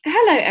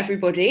Hello,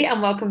 everybody, and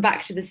welcome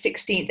back to the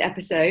 16th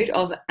episode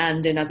of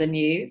And in Other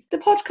News, the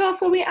podcast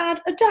where we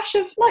add a dash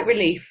of light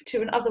relief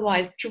to an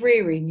otherwise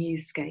dreary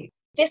newscape.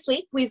 This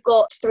week, we've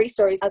got 3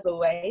 stories, as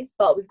always,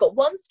 but we've got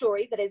one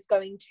story that is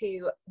going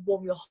to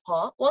warm your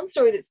heart, one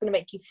story that's going to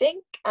make you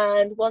think,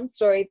 and one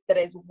story that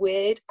is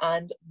weird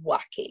and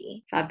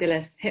wacky.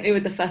 Fabulous. Hit me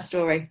with the first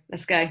story.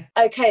 Let's go.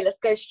 Okay, let's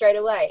go straight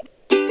away.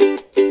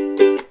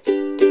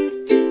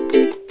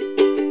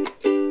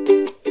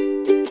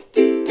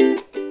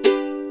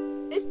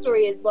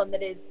 Story is one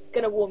that is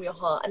going to warm your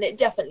heart, and it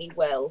definitely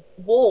will.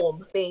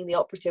 Warm being the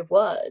operative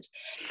word.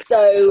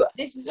 So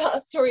this is about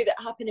a story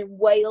that happened in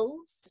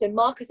Wales. So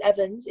Marcus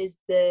Evans is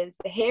the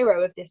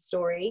hero of this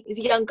story. He's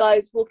a young guy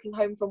who's walking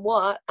home from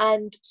work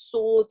and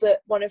saw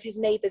that one of his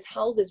neighbours'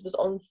 houses was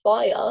on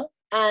fire.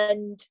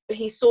 And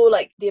he saw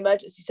like the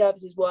emergency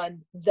services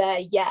weren't there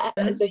yet.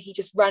 And so he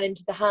just ran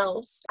into the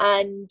house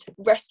and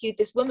rescued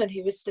this woman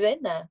who was still in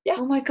there. Yeah.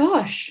 Oh my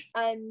gosh.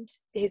 And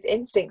his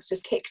instincts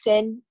just kicked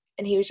in.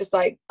 And he was just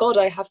like, God,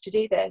 I have to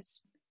do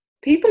this.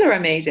 People are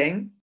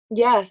amazing.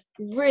 Yeah,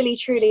 really,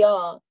 truly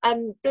are.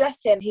 And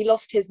bless him, he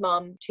lost his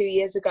mum 2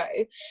 years ago.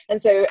 And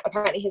so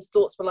apparently his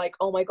thoughts were like,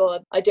 oh my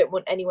God, I don't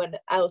want anyone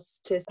else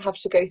to have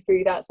to go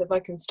through that. So if I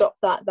can stop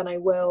that, then I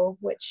will,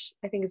 which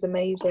I think is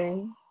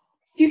amazing.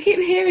 You keep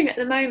hearing at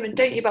the moment,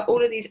 don't you, about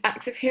all of these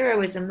acts of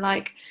heroism,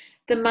 like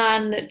the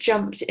man that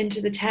jumped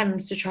into the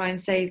Thames to try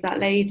and save that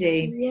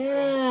lady.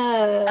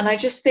 Yeah. And I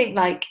just think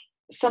like,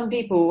 some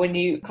people, when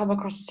you come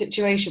across a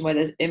situation where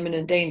there's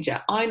imminent danger,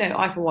 I know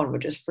I, for one,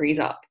 would just freeze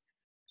up.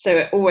 So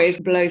it always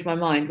blows my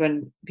mind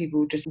when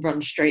people just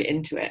run straight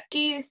into it. Do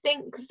you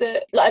think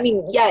that, I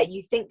mean, yeah,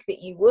 you think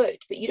that you would,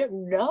 but you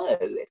don't know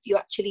if you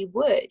actually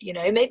would, you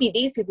know? Maybe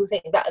these people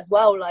think that as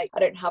well, like, I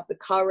don't have the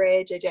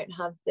courage, I don't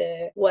have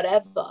the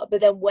whatever.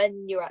 But then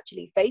when you're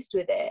actually faced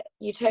with it,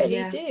 you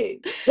totally do.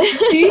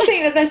 Do you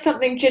think that there's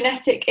something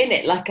genetic in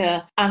it, like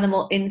a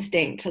animal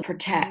instinct to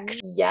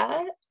protect?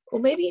 Yeah. Or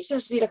maybe you just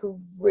have to be like a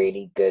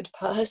really good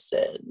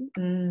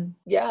person.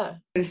 Yeah.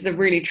 This is a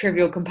really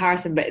trivial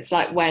comparison, but it's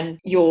like when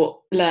you're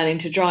learning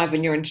to drive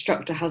and your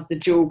instructor has the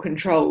dual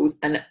controls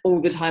and all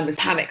the time is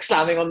panic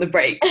slamming on the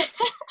brakes.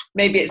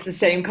 Maybe it's the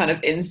same kind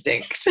of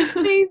instinct.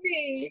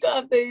 Maybe. You gotta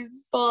have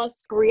those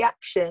fast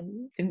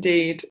reactions.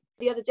 Indeed.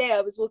 The other day I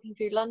was walking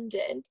through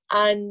London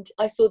and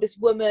I saw this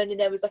woman and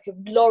there was like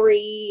a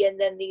lorry and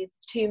then these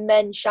 2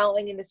 men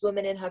shouting and this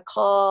woman in her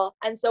car.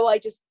 And so I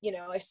just,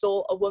 I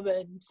saw a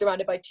woman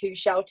surrounded by 2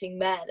 shouting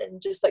men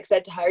and just like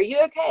said to her, are you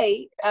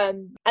okay?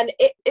 And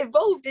it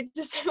evolved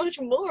into so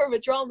much more of a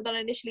drama than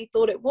I initially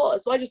thought it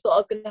was. So I just thought I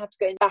was going to have to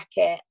go and back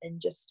it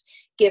and just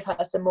give her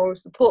some moral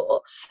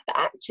support. But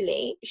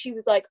actually she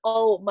was like,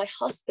 oh, my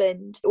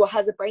husband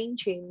has a brain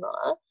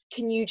tumour.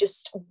 Can you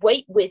just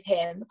wait with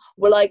him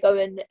while I go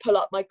and pull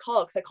up my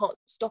car because I can't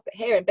stop it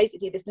here? And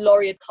basically this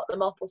lorry had cut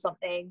them up or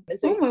something. And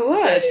so oh my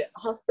word. The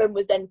husband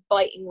was then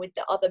fighting with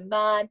the other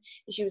man.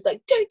 And she was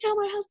like, don't tell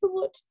my husband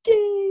what to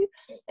do.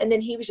 And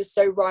then he was just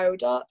so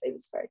riled up. It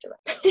was very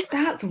dramatic.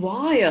 That's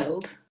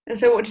wild. And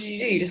so what did you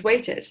do? You just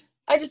waited?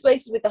 I just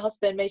waited with the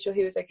husband, made sure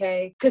he was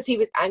okay. Because he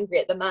was angry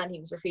at the man. He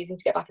was refusing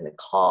to get back in the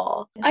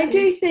car. I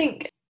do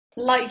think,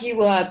 like you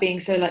were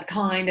being so like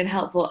kind and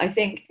helpful, I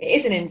think it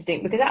is an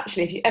instinct, because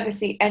actually if you ever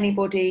see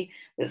anybody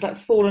that's like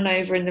fallen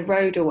over in the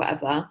road or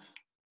whatever,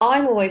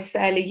 I'm always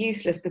fairly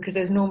useless because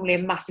there's normally a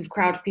massive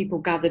crowd of people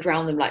gathered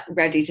around them like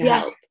ready to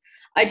help.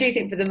 I do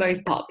think for the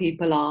most part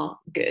people are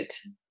good.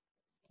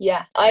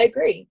 Yeah, I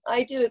agree.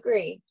 I do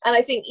agree. And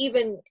I think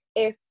even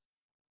if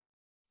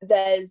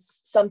there's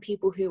some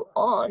people who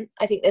aren't,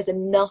 I think there's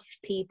enough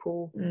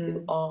people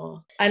who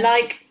are. I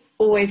like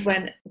always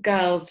when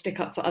girls stick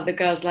up for other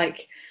girls,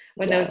 like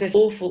when there was this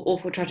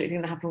awful tragic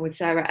thing that happened with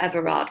Sarah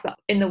Everard, but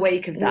in the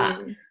wake of that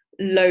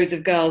loads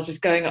of girls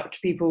just going up to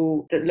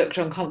people that looked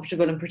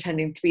uncomfortable and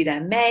pretending to be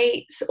their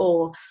mates,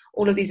 or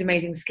all of these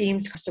amazing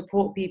schemes to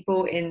support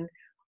people in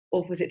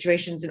awful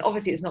situations. And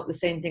obviously it's not the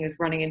same thing as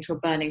running into a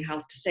burning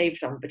house to save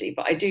somebody,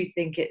 but I do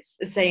think it's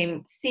the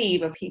same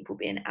theme of people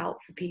being out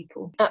for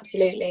people.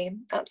 Absolutely.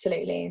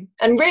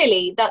 And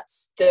really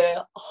that's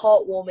the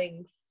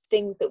heartwarming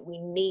things that we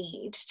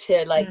need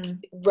to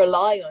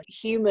rely on,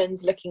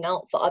 humans looking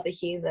out for other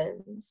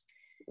humans.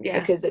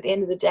 Because at the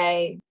end of the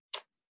day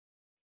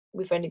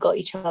we've only got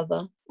each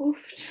other.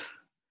 Oof.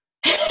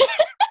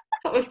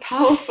 That was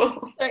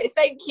powerful. Sorry,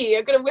 thank you.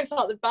 I'm gonna whip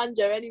out the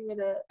banjo any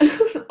minute.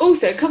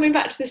 Also, coming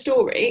back to the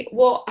story,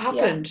 what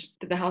happened?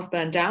 Did the house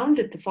burn down?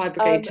 Did the fire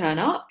brigade turn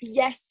up?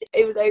 Yes,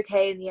 it was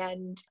okay in the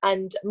end.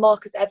 And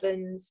Marcus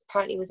Evans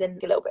apparently was in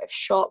a little bit of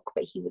shock,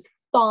 but he was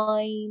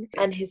fine.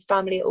 And his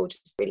family are all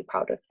just really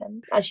proud of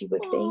him, as you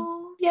would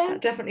be. Yeah,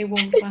 that definitely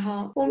warmed my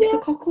heart. Warmed the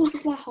cockles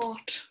of my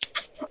heart.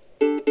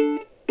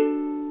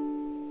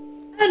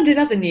 And in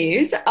other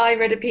news, I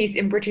read a piece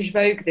in British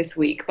Vogue this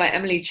week by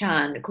Emily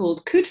Chan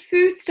called "Could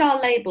Food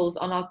Star Labels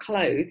on Our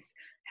Clothes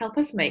help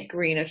us make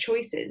greener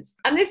choices.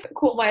 And this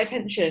caught my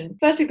attention,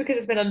 firstly because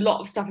there's been a lot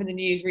of stuff in the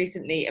news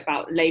recently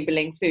about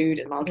labelling food,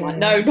 and I was like,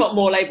 no, not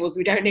more labels,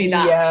 we don't need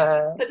that.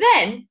 Yeah. But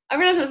then I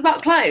realised it was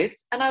about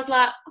clothes, and I was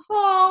like,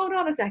 hold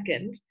on a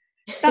second.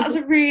 That's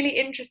a really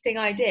interesting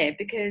idea,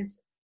 because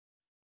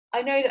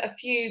I know that a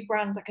few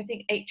brands, like I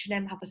think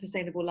H&M have a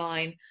sustainable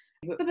line,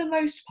 but for the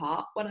most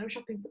part, when I'm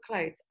shopping for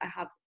clothes, I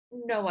have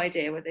no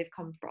idea where they've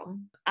come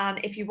from. And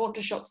if you want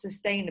to shop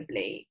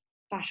sustainably,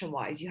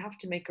 fashion-wise, you have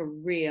to make a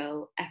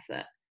real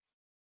effort.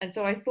 And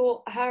so I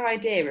thought her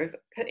idea of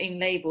putting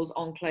labels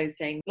on clothes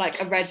saying,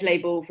 like a red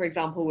label, for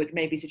example, would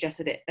maybe suggest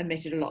that it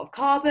emitted a lot of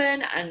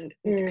carbon and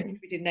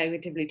contributed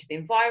negatively to the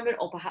environment,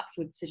 or perhaps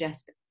would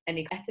suggest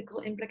any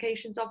ethical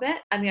implications of it.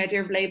 And the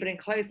idea of labeling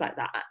clothes like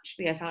that,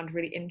 actually, I found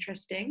really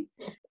interesting.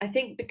 I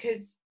think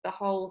because the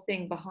whole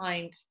thing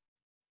behind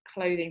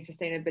clothing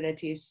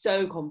sustainability is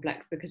so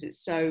complex, because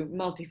it's so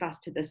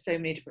multifaceted, there's so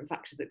many different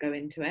factors that go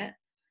into it.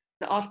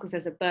 The article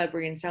says that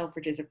Burberry and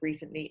Selfridges have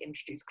recently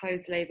introduced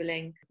clothes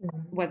labelling,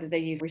 whether they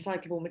use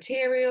recyclable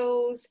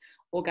materials,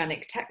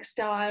 organic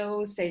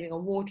textiles, saving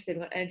on water,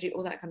 saving on energy,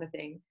 all that kind of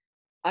thing.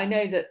 I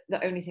know that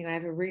the only thing I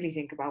ever really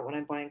think about when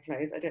I'm buying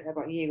clothes, I don't know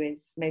about you,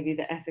 is maybe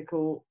the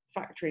ethical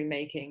factory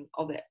making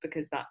of it,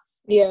 because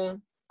that's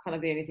kind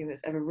of the only thing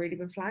that's ever really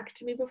been flagged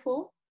to me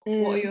before.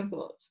 What are your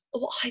thoughts?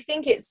 Well, I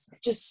think it's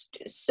just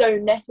so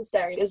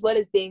necessary, as well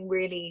as being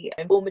really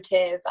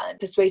informative and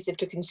persuasive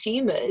to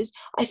consumers.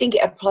 I think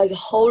it applies a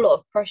whole lot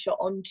of pressure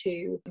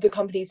onto the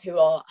companies who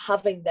are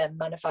having them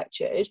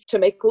manufactured to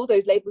make all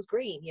those labels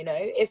green. You know,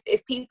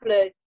 if people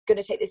are going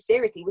to take this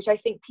seriously, which I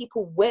think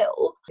people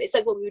will, it's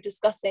like what we were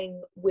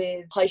discussing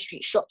with high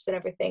street shops and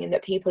everything, and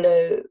that people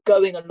are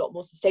going a lot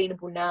more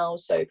sustainable now.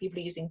 So people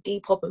are using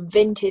Depop and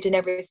Vinted and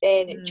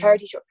everything, and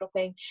charity shop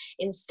shopping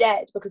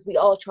instead, because we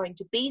are trying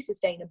to be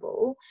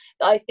sustainable.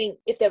 I think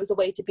if there was a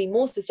way to be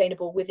more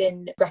sustainable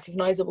within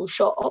recognizable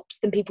shops,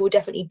 then people would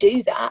definitely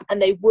do that,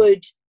 and they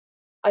would,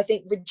 I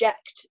think,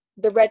 reject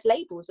the red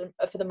labels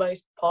for the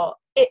most part,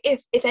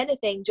 if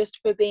anything, just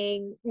for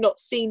being not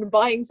seen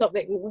buying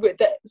something with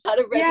that's had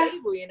a red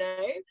label, you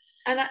know.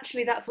 And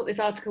actually that's what this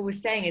article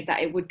was saying, is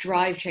that it would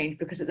drive change,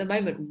 because at the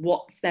moment,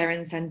 what's their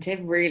incentive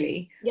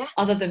really,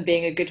 other than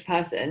being a good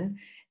person?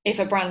 If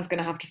a brand's going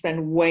to have to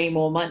spend way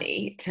more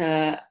money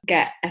to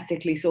get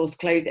ethically sourced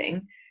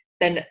clothing,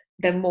 then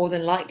they're more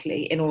than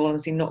likely, in all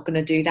honesty, not going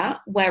to do that.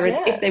 Whereas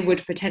if they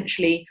would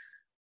potentially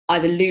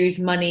either lose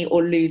money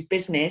or lose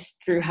business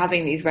through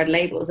having these red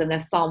labels, and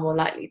they're far more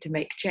likely to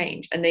make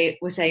change. And they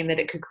were saying that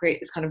it could create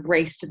this kind of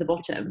race to the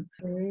bottom,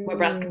 where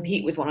brands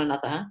compete with one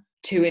another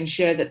to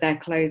ensure that their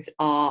clothes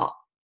are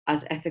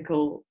as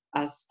ethical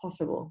as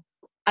possible.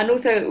 And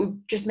also it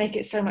would just make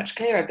it so much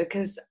clearer,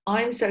 because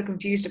I'm so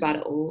confused about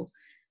it all,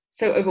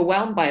 so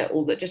overwhelmed by it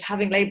all, that just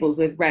having labels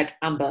with red,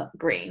 amber,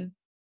 green,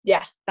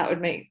 that would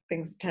make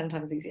things 10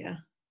 times easier.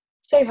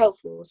 So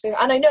helpful.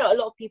 And I know a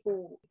lot of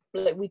people,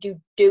 like, we do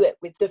it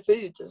with the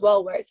foods as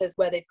well, where it says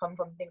where they've come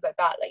from, things like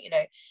that. Like, you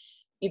know,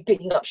 you're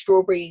picking up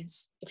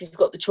strawberries, if you've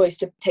got the choice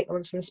to take the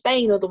ones from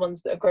Spain or the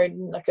ones that are grown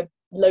in like a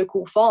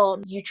local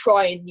farm, you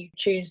try and you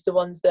choose the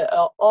ones that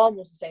are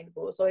more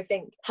sustainable. So I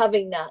think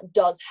having that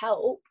does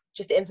help,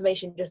 just the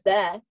information just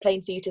there,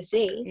 plain for you to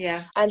see.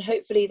 And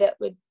hopefully that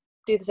would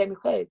do the same with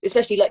clothes,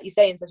 especially, like you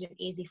say, in such an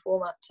easy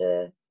format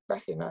to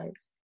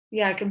recognise.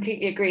 I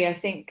completely agree. I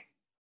think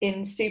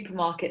in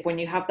supermarkets, when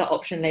you have that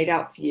option laid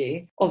out for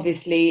you,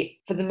 obviously,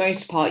 for the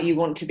most part, you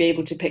want to be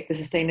able to pick the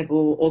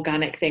sustainable,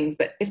 organic things.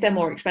 But if they're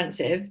more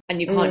expensive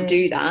and you can't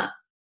do that,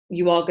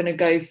 you are going to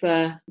go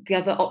for the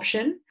other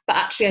option. But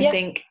actually, I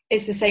think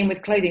it's the same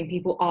with clothing.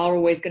 People are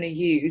always going to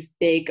use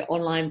big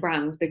online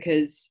brands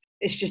because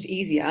it's just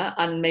easier,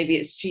 and maybe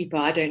it's cheaper,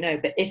 I don't know.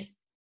 But if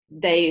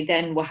they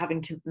then were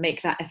having to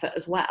make that effort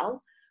as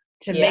well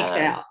to make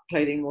their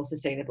clothing more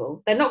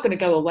sustainable, they're not going to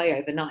go away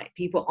overnight.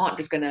 People aren't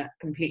just going to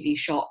completely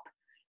shop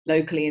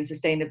locally and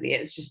sustainably.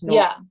 It's just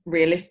not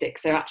realistic.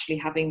 So actually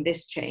having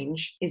this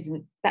change is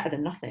better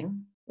than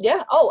nothing.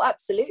 Oh,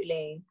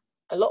 absolutely.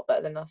 A lot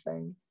better than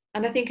nothing.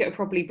 And I think it would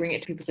probably bring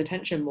it to people's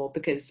attention more,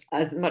 because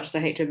as much as I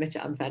hate to admit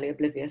it, I'm fairly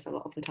oblivious a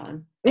lot of the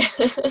time.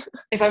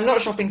 If I'm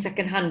not shopping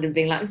secondhand and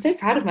being like, I'm so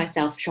proud of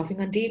myself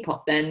shopping on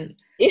Depop, then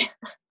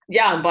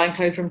I'm buying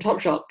clothes from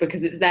Topshop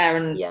because it's there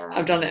and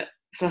I've done it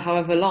for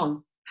however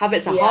long.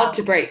 Habits are hard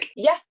to break.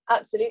 Yeah,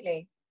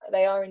 absolutely.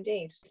 They are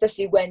indeed.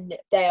 Especially when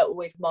they're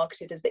always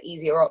marketed as the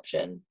easier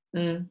option.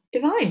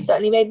 Divine.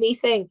 Certainly made me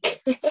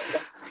think.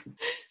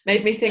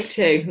 Made me think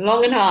too.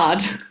 Long and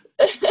hard.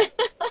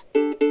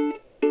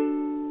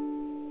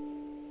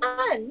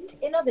 And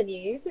in other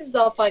news, this is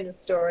our final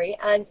story,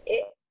 and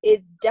it is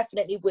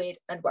definitely weird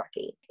and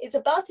wacky. It's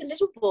about a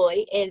little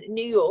boy in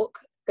New York,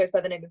 goes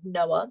by the name of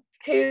Noah,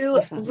 who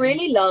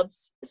really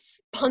loves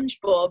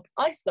SpongeBob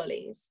ice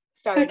lollies.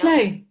 Fair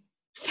play.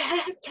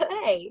 Fair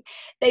play.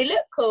 They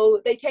look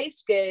cool, they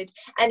taste good,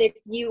 and if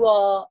you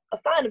are a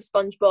fan of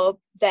SpongeBob,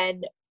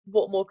 then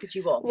what more could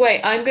you want?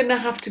 Wait, I'm going to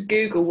have to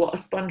Google what a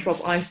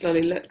SpongeBob ice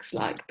lolly looks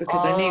like,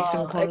 because I need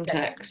some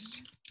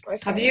context. Okay.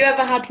 Have you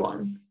ever had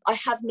one? I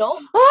have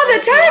not. Oh,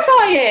 they're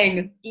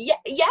terrifying! Yeah.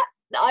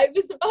 I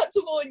was about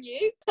to warn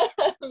you.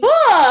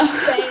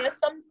 Ah! They are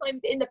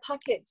sometimes in the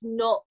packets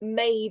not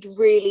made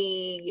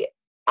really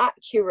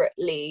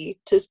accurately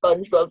to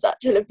SpongeBob's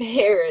actual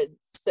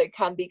appearance, so it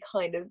can be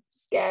kind of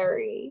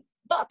scary.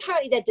 But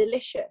apparently they're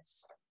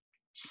delicious.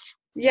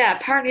 Yeah,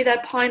 apparently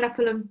they're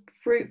pineapple and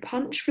fruit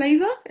punch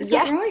flavour. Is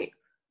that right?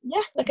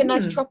 Yeah, like a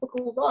nice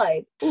tropical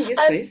vibe. Oh, yes,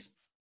 please.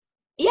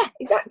 Yeah,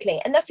 exactly.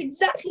 And that's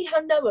exactly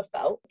how Noah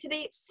felt, to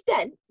the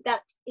extent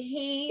that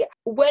he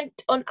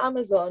went on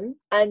Amazon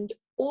and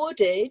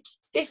ordered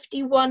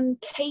 51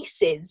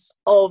 cases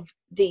of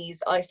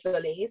these ice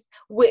lollies,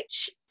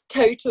 which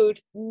totaled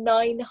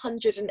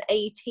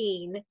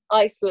 918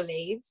 ice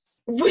lollies,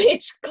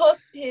 which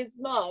cost his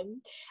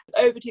mum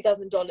over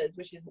 $2,000,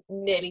 which is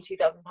nearly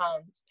 £2,000.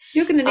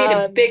 You're going to need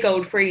a big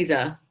old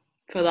freezer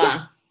for that.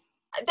 Yeah.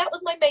 That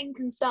was my main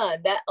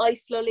concern. They're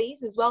ice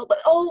lollies as well, but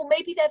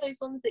maybe they're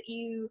those ones that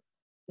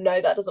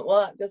no, that doesn't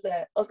work, does it?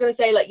 I was going to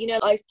say, like,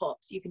 ice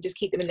pops, you can just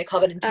keep them in the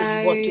cupboard until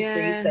you want to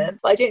freeze them,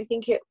 but I don't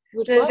think it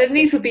would work. Then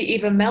these would be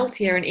even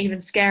meltier and even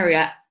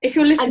scarier. If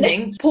you're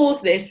listening,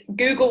 pause this,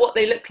 Google what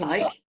they look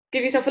like,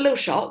 give yourself a little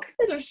shock,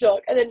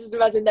 and then just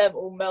imagine them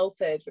all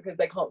melted because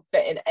they can't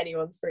fit in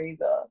anyone's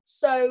freezer.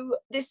 So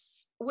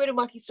this Weird and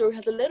Wacky story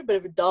has a little bit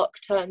of a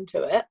dark turn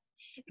to it,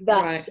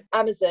 that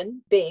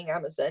Amazon, being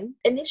Amazon,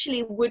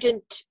 initially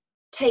wouldn't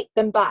take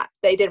them back.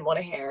 They didn't want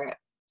to hear it.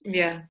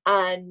 Yeah.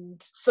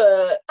 And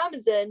for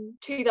Amazon,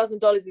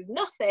 $2,000 is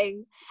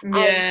nothing. Yeah.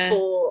 And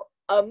for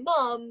a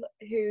mum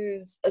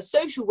who's a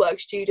social work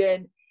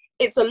student,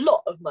 it's a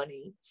lot of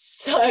money.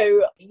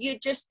 So you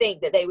just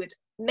think that they would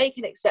make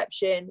an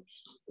exception.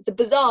 It's a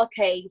bizarre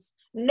case.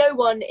 No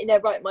one in their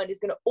right mind is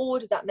going to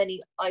order that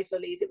many ice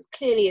lollies. It was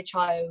clearly a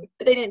child,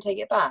 but they didn't take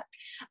it back.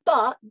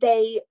 But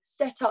they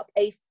set up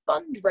a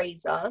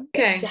fundraiser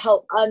to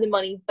help earn the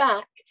money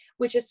back,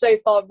 which has so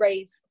far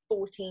raised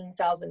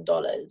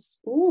 $14,000.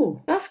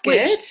 Ooh, that's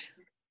good. Which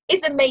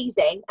is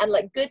amazing, and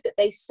like good that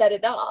they set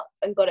it up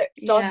and got it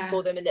started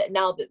for them, and that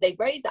now that they've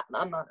raised that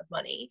amount of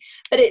money.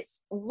 But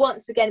it's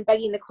once again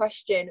begging the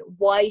question,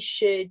 why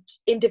should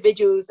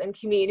individuals and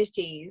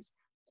communities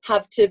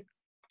have to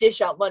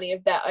dish out money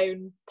of their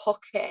own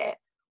pocket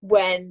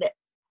when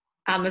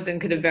Amazon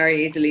could have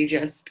very easily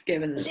just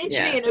given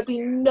literally, and it'd be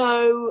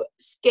no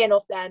skin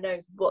off their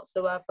nose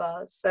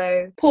whatsoever.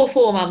 So poor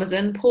form,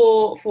 Amazon,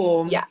 poor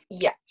form. Yeah.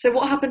 So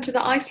what happened to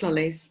the ice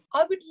lollies?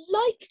 I would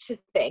like to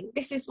think,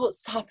 this is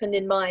what's happened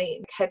in my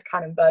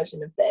headcanon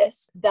version of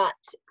this, that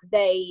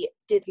they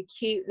did a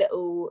cute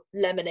little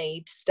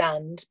lemonade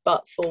stand,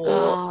 but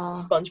for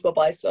SpongeBob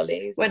ice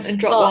lollies. Went and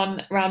dropped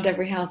one around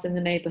every house in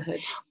the neighbourhood.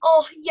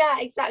 Oh, yeah,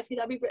 exactly.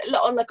 That'd be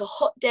on like a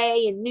hot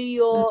day in New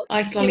York.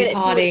 Ice lolly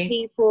party.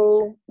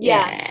 People.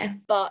 Yeah.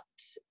 But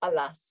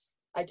alas,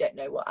 I don't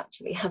know what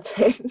actually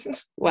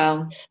happened.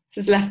 Well, this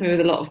has left me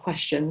with a lot of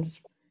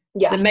questions.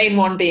 Yeah. The main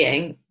one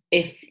being,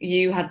 if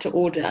you had to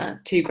order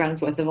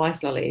 £2 worth of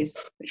ice lollies,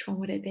 which one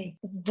would it be?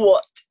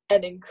 What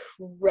an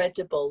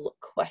incredible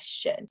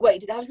question. Wait,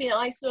 did it have to be an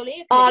ice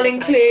lolly? I'll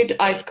include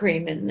ice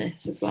cream in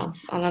this as well.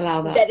 I'll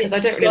allow that because I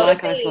don't really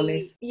like ice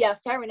lollies. Yeah,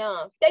 fair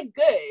enough. They're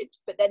good,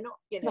 but they're not,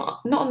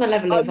 not on the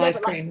level of ice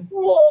cream.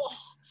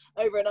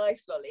 Over an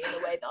ice lolly in the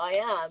way that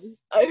I am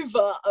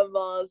over a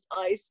Mars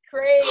ice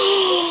cream.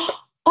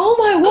 Oh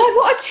my word,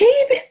 what a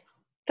team!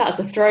 That's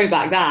a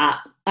throwback,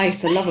 that. I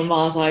used to love a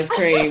Mars ice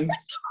cream.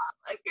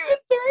 Ice cream, a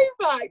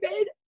throwback.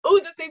 They're in all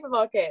the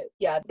supermarket.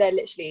 Yeah, they're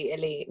literally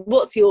elite.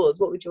 What's yours?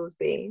 What would yours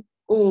be?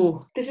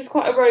 Oh, this is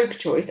quite a rogue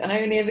choice, and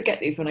I only ever get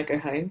these when I go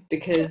home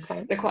because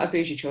they're quite a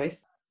bougie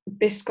choice.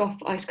 Biscoff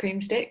ice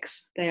cream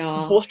sticks. They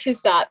are. What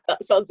is that?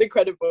 That sounds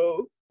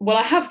incredible. Well,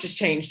 I have just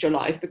changed your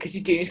life because you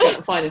do need to go out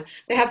and find them.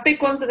 They have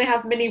big ones and they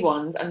have mini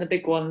ones, and the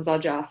big ones are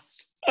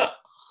just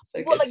so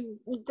good. What, like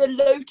the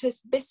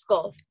Lotus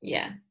Biscoff?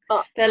 Yeah.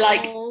 They're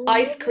like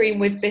ice cream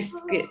with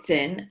biscuits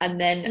in, and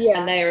then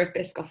a layer of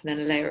Biscoff, and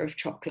then a layer of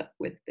chocolate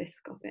with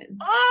Biscoff in.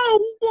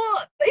 Oh,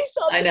 what? They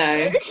sound I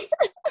know. so good.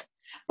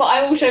 But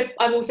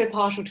I'm also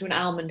partial to an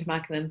almond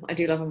Magnum. I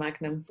do love a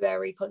Magnum.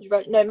 Very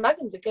controversial. No,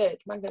 Magnums are good.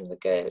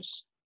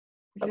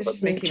 I've got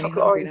some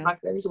chocolate orange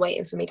Magnums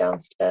waiting for me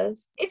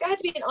downstairs. If it had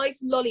to be an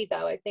ice lolly,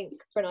 though, I think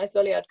for an ice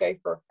lolly, I'd go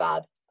for a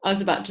Fab. I was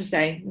about to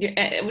say,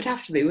 it would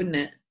have to be, wouldn't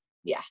it?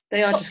 Yeah.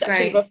 They are Top just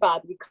great. Of a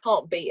Fab, you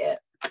can't beat it.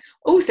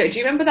 Also, do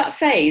you remember that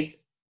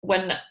phase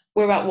when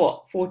we're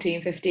about,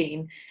 14,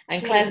 15,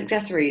 and Claire's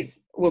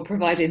Accessories were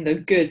providing the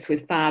goods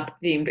with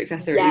Fab-themed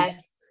accessories?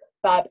 Yes.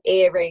 Fab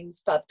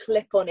earrings, Fab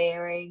clip-on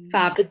earrings,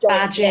 Fab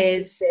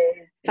badges,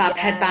 Fab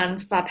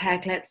headbands, Fab hair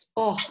clips.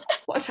 Oh,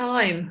 what a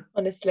time.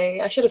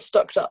 Honestly, I should have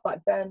stocked up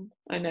back then.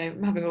 I know,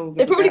 I'm having all of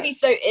They'd probably be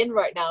so in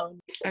right now.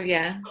 Oh,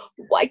 yeah.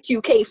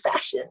 Y2K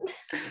fashion.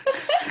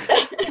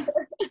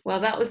 Well,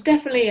 that was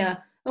definitely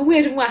a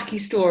weird and wacky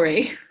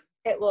story.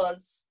 It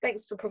was.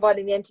 Thanks for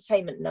providing the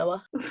entertainment,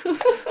 Noah.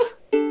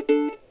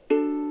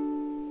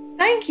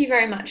 Thank you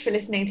very much for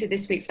listening to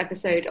this week's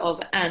episode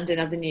of And in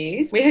Other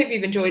News. We hope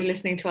you've enjoyed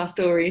listening to our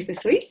stories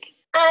this week.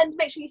 And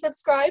make sure you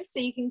subscribe so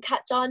you can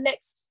catch our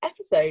next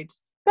episode.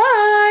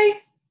 Bye.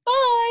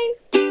 Bye.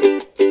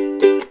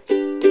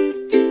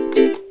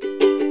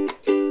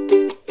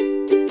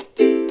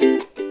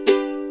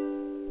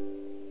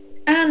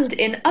 And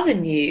in other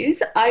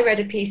news, I read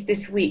a piece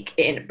this week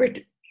in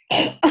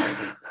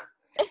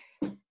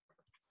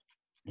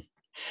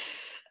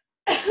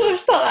I'll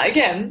start that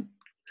again.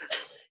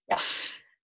 Yeah.